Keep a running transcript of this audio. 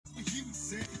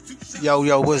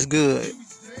Yo, what's good?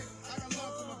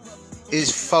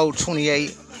 It's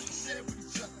 4/28,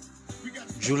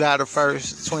 July the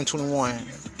 1st, 2021.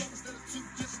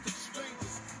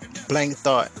 Blank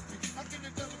thought.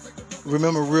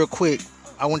 Remember real quick,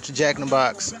 I went to Jack in the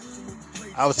Box.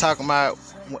 I was talking about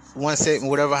one second,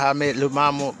 whatever, how I met Lil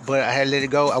Mama, but I had to let it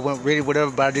go. I went ready,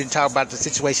 whatever, but I didn't talk about the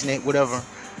situation, whatever.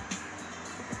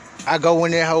 I go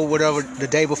in there, whatever, the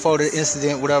day before the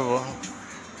incident, whatever.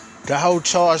 The whole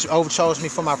charge overcharged me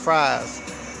for my fries.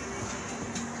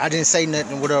 I didn't say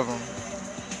nothing, whatever.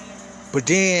 But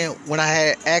then when I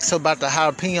had asked her about the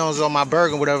jalapenos on my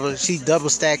burger, whatever, she double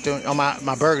stacked them on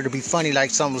my burger to be funny, like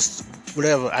something was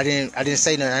whatever. I didn't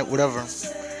say nothing, whatever.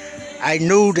 I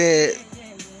knew that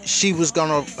she was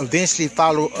gonna eventually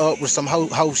follow up with some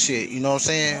hoe shit, you know what I'm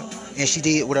saying? And she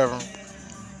did, whatever.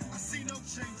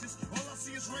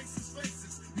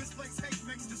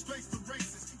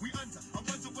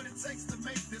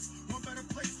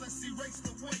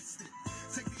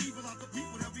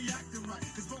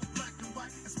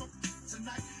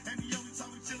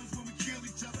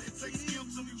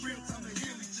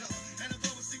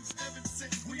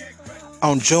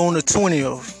 On June the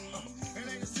 20th,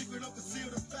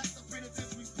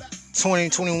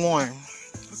 2021,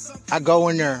 I go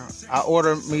in there. I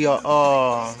order me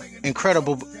a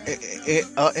incredible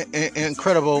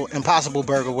impossible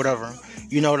burger, whatever.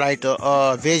 You know, like the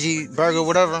veggie burger,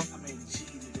 whatever.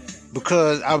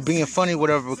 Because I was being funny,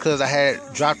 whatever. Because I had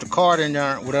dropped the card in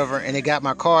there, whatever, and they got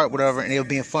my card, whatever, and they were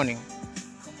being funny.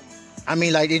 I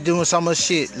mean, like, they doing so much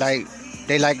shit, like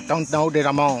they like don't know that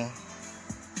I'm on.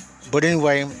 But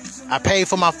anyway, I paid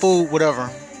for my food, whatever.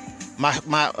 My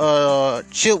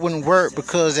chip wouldn't work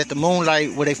because at the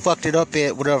Moonlight where they fucked it up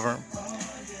at, whatever.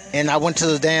 And I went to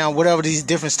the damn whatever these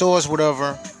different stores,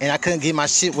 whatever, and I couldn't get my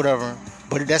shit, whatever.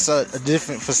 But that's a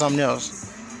different for something else.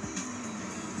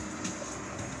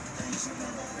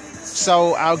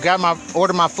 So I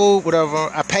ordered my food, whatever.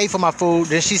 I paid for my food.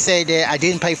 Then she said that I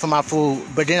didn't pay for my food.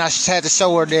 But then I had to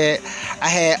show her that I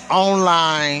had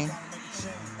online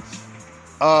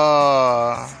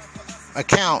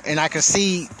account, and I can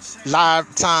see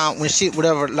live time when shit,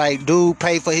 whatever. Like, dude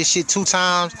paid for his shit 2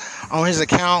 times on his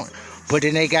account, but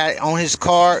then they got on his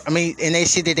card. I mean, and they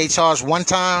said that they charged 1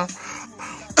 time.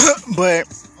 But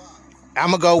I'm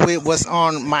gonna go with what's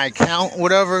on my account,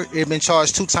 whatever. It been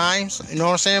charged 2 times. You know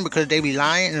what I'm saying? Because they be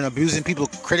lying and abusing people's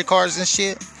credit cards and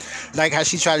shit. Like how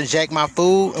she tried to jack my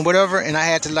food and whatever, and I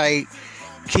had to like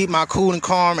keep my cool and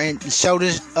calm and show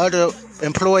this other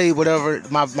employee, whatever,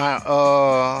 my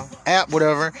app,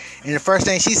 whatever. And the first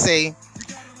thing she say,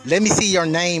 let me see your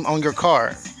name on your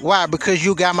card. Why? Because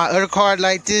you got my other card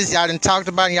like this. Y'all done talked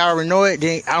about it. Y'all already know it.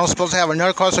 Then I don't supposed to have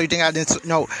another card, so you think I didn't?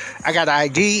 No, I got the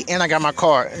ID and I got my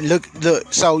card. Look.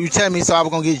 So you tell me so I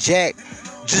was gonna get jacked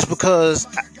just because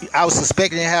I was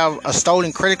suspecting to have a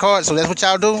stolen credit card. So that's what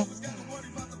y'all do?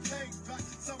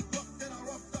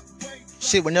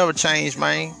 Shit would never change,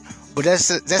 man. But that's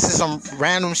just some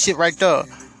random shit right there.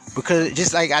 Because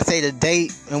just like I say, the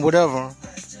date and whatever,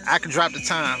 I could drop the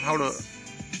time. Hold up.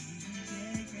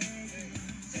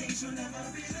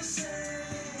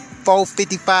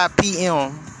 4:55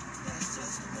 p.m.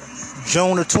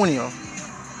 June the 20th,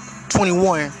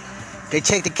 21. They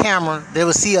check the camera. They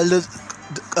will see a little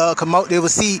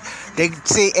they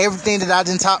see everything that I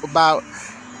didn't talk about.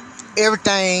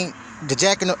 Everything. Not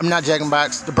Jack in the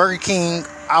Box. The Burger King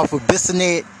off of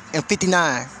Bissonnette and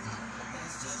 59.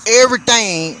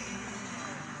 Everything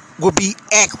will be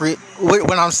accurate with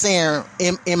what I'm saying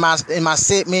in my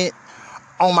segment,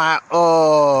 on my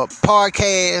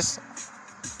podcast,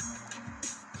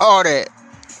 all that.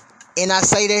 And I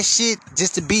say that shit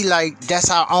just to be like, that's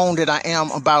how on that I am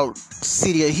about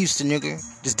city of Houston, nigga.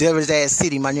 This devil's ass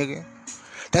city, my nigga.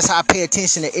 That's how I pay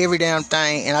attention to every damn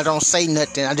thing, and I don't say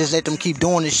nothing. I just let them keep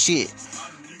doing this shit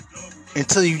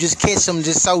until you just catch them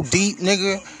just so deep,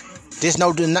 nigga. There's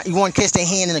no, you want to catch their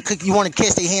hand in the cookie. You want to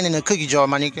catch their hand in the cookie jar,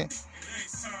 my nigga.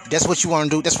 That's what you want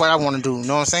to do. That's what I want to do. You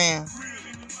know what I'm saying?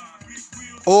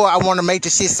 Or I want to make the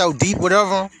shit so deep,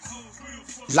 whatever.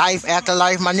 Life after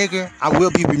life, my nigga. I will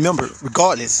be remembered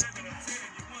regardless.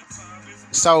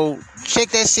 So check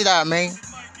that shit out, man.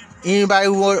 Anybody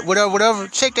who whatever,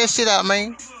 check that shit out,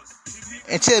 man.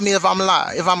 And tell me if I'm a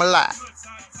lie.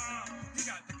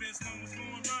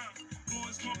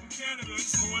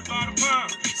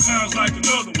 Sounds like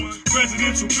another one.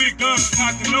 Presidential big gun.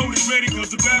 Cock the notice ready cause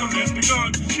the battle has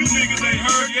begun. You niggas ain't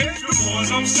heard yet. The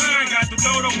boys on sign got the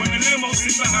dodo when the limo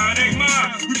sits behind they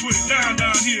mind. We put it down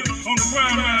here. On the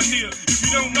ground around here. If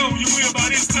you don't know, you will by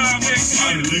this time next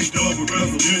year. I leaked up a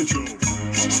residential.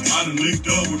 I done linked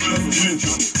up with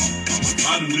residential.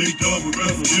 I done linked up with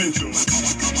residential.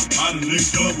 I done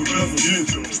linked up with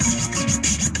residential.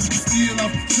 Steal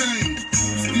off the chain.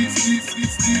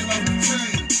 Steal off the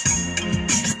chain.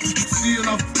 Steal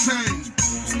off the chain.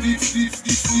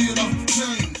 Steal off the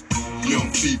chain. Young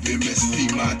Thief,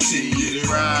 MSP, my team. Get it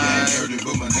right. Gang dirty,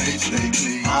 but my name stay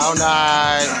clean. All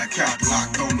night. Nine cock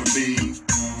lock on the beam.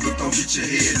 Look, don't get your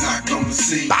head knocked on the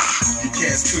scene. Your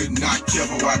cats could knock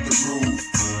Kevo out the groove.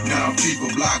 Now people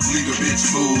block, bleed a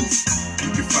bitch move. You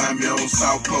can find me on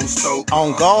South Coast Oak.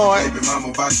 On guard. Baby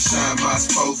mama about to shine my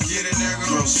spokes. Get it, nigga.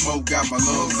 Girl smoke, got my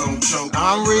lungs on choke.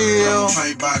 I'm real.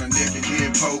 Paint by the neck and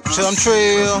head poke. Some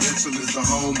trill. Residential is the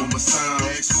home of my sound.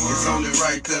 It's only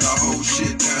right that I hold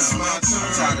shit down. I'm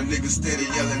tired of niggas steady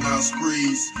yelling out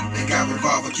sprees. They got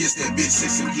revolver, kiss that bitch,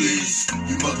 6 and please.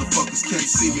 You motherfuckers can't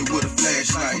see me with a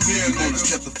flashlight. You wanna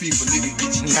step the FIFA, nigga,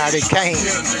 get you. Now they can't.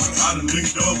 I done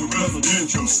linked up with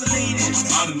residential.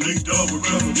 I done linked up with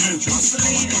residential.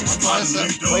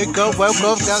 Wake up, got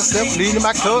a step, leading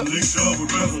my cup.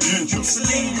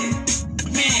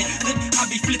 Man, I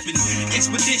be flipping,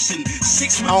 expedition,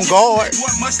 6 On guard.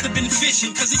 What must have been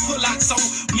fishing, cause he pull out so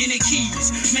many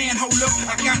keys. Man, hold up,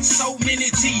 I got so many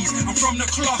T's. I'm from the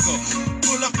Clocker,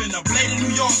 pull up in a bladed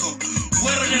New Yorker.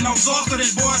 Wetter than Ozarka,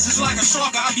 that boys is like a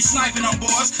sharker. I be sniping on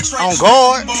boys, straight On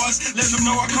guard. boys. Let them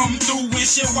know I come through when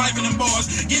shit wiping them boys.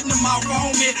 Getting them out on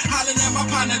me, hollering at my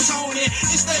partner Tony.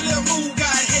 It's that little move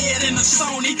got head in the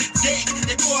Sony deck.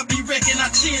 That boy be wrecking, I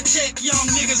chin check young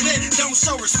niggas that don't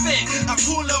show respect. I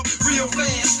pull up real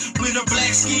fast with a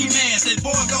black ski mask. That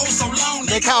boy goes so long.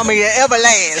 They call me an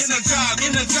Everlast.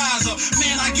 Energizer,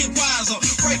 man, I get wiser.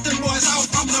 Break them boys out,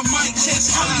 I'm the mic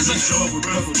chest riser.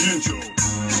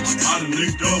 I done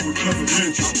linked up with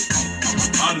residential.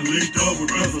 I done linked up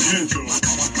with residential.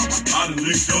 I done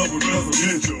linked up with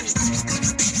residential.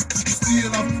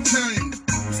 Steal off the chain.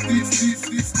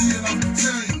 Steal off the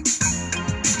chain.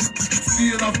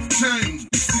 Steal off the chain.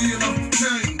 Steal off the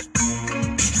chain.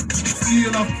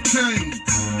 Steal off the chain.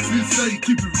 This say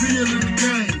keep it real in the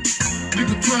game.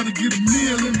 Nigga trying to get a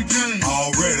meal in the game.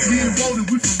 Already. Me and Wody,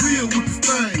 we for real with this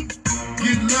thing.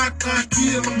 Get locked, I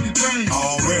kill on your brain.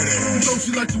 Already. You know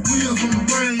she like the wheels on the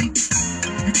rain.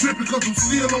 You tripping cause I'm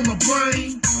still on the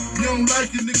brain. You don't like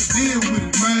it, nigga, deal with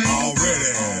it, man.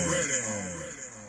 Already.